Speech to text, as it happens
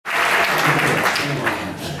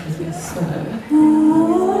So,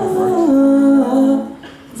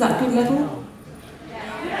 is that a good level?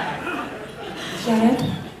 Jared?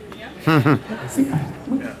 Super.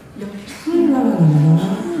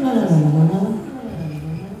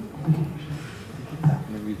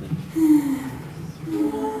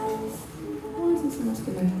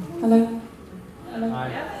 Hello? Hello? Hi.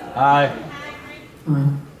 Hi. Hi.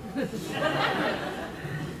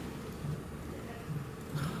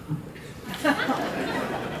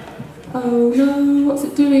 Oh no, what's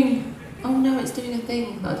it doing? Oh no, it's doing a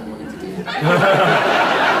thing that I didn't want it to do.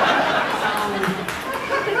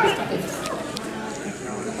 Stop it.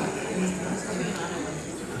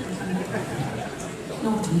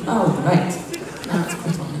 Naughty. Oh, right. Now it's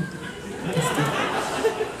put on.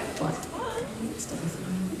 Right.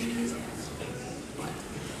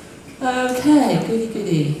 Okay, goody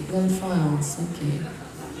goody. Load files, thank you.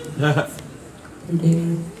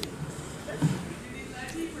 Loading.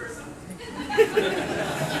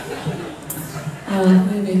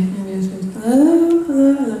 Maybe I should. Hello.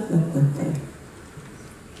 Okay.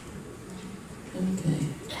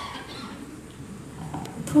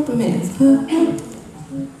 The problem is,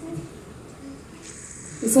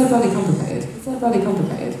 it's so bloody complicated. It's so bloody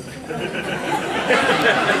complicated.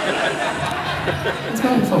 It's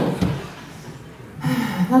wonderful.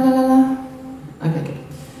 La la la la. Okay, good.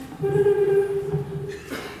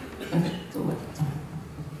 Okay, it's all right.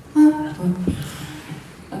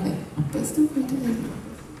 Okay, but still pretty good.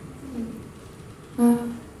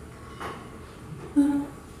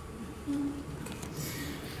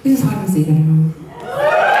 This is hard to see anymore.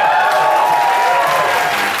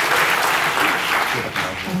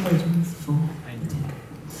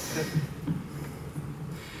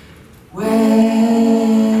 Where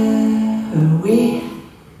are we?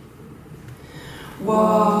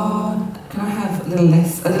 What? Can I have a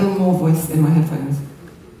little more voice in my headphones?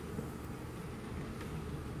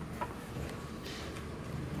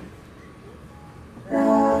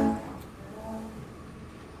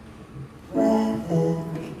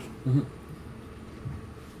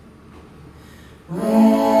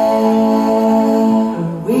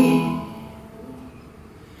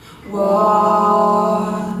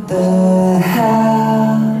 What the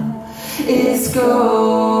hell is going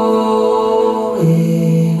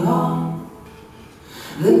on?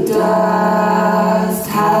 The dust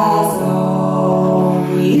has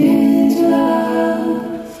only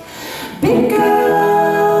just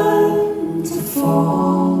begun to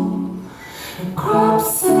fall. The crop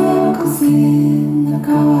circles in the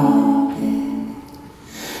carpet,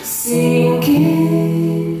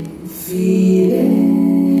 sinking, feeling.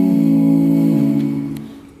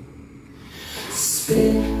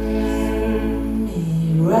 Spin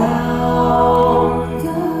me round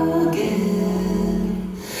again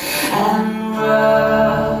and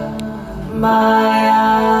rub my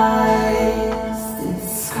eyes.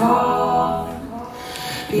 This can't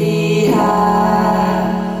be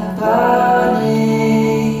happening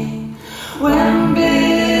when busy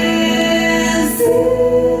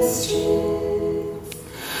streets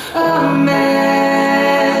are a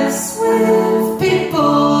mess with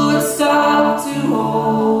people that stop to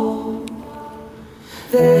hold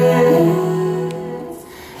their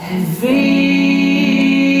every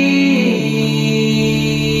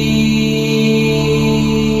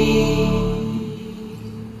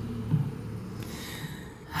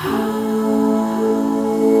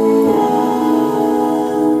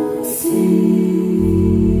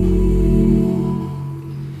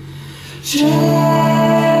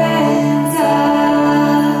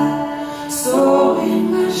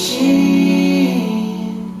sewing machines,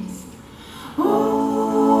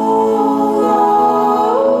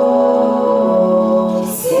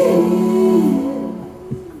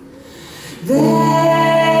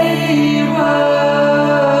 they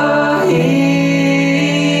were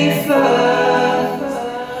here first.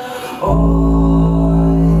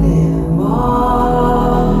 Oil in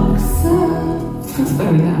marks. That's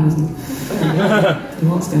very loud, isn't it?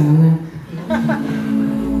 What's going on there?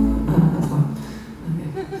 That's fine.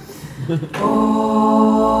 Okay.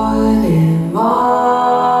 Oily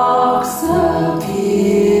marks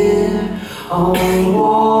appear on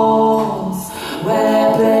walls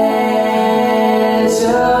where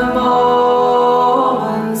pleasure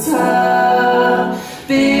moments turn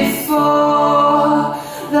before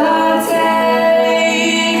the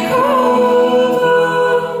takeover.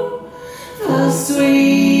 The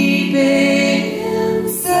sweeping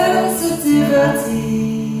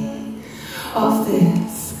insensitivity of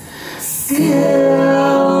this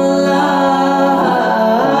still line.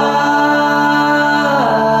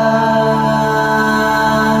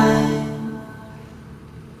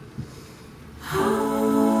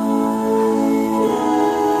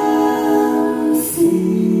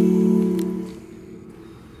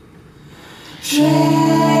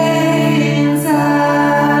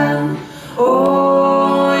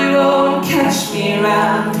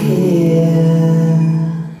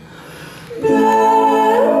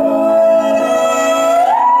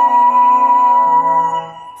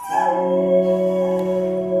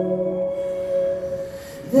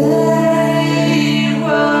 They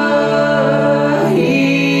were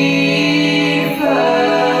heathens.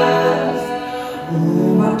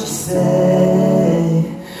 What you say?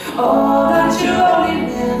 Oh, that you only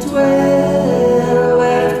meant well,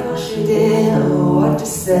 what you did. What you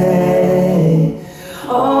say?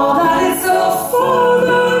 Oh, that it's all for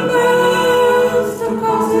the best,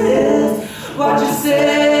 because it is. What you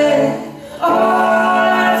say? Oh,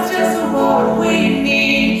 that's just what we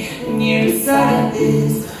need. And you decide it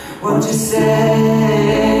is. What you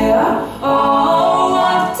say? Oh,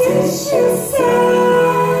 what did you say?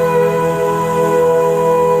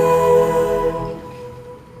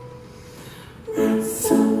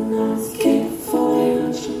 Ransom notes keep falling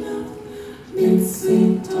out your mouth.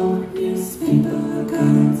 Mincemeat, talk, newspaper,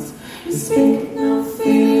 guns. You speak